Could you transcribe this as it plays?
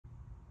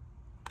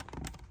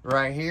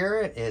Right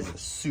here is a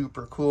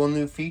super cool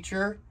new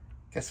feature.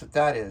 Guess what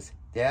that is?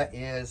 That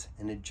is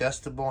an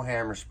adjustable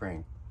hammer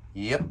spring.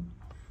 Yep,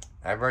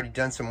 I've already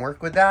done some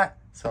work with that,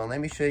 so let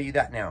me show you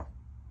that now.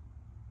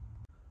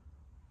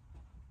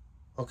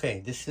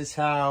 Okay, this is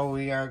how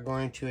we are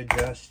going to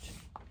adjust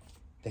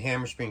the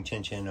hammer spring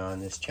tension on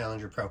this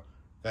Challenger Pro.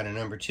 Got a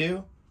number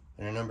 2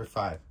 and a number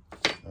 5.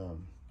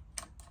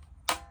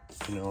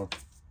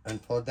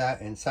 Unfold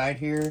that. Inside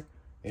here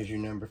is your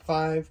number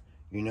 5.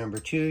 Your number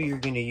 2 you're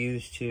going to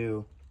use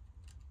to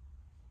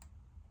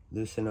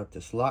loosen up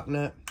this lock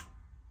nut.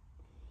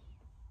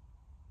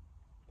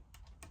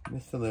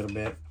 Just a little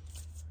bit.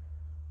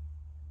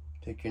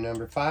 Take your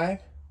number 5.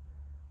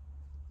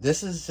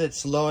 This is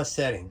its lowest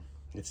setting.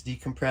 It's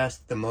decompressed.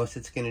 The most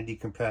it's going to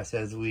decompress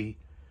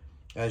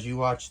as you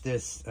watch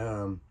this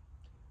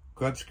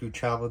grub screw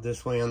travel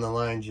this way on the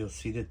lines, you'll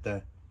see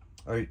that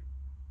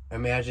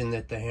imagine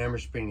that the hammer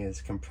spring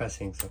is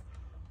compressing. So,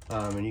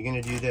 and you're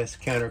going to do this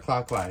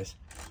counterclockwise.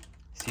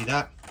 See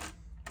that?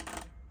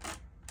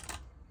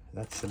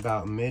 That's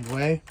about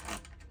midway.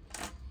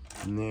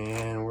 And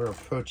then we're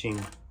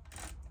approaching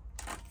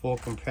full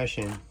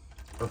compression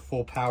or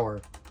full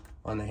power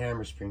on the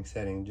hammer spring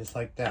setting, just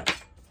like that.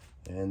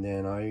 And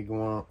then all you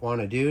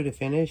want to do to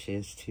finish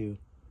is to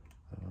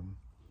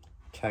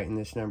tighten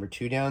this number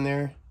 2 down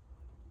there,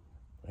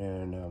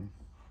 and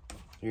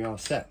you're all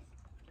set.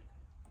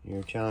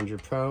 Your Challenger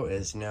Pro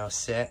is now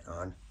set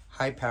on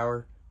high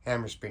power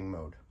hammer spring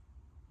mode.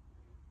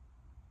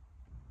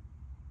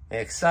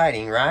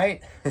 Exciting,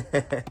 right?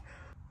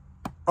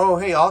 Oh,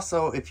 hey,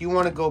 also, if you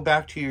want to go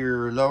back to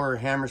your lower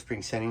hammer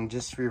spring setting,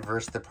 just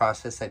reverse the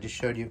process I just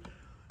showed you.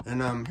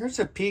 And here's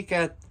a peek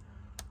at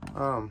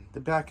the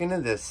back end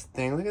of this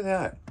thing. Look at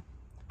that.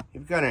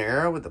 You've got an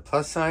arrow with a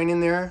plus sign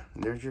in there.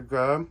 There's your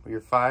grub,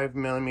 your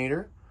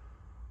 5mm.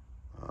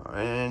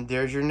 And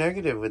there's your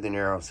negative with an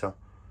arrow. So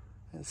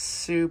it's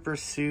super,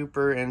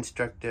 super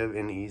instructive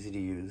and easy to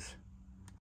use.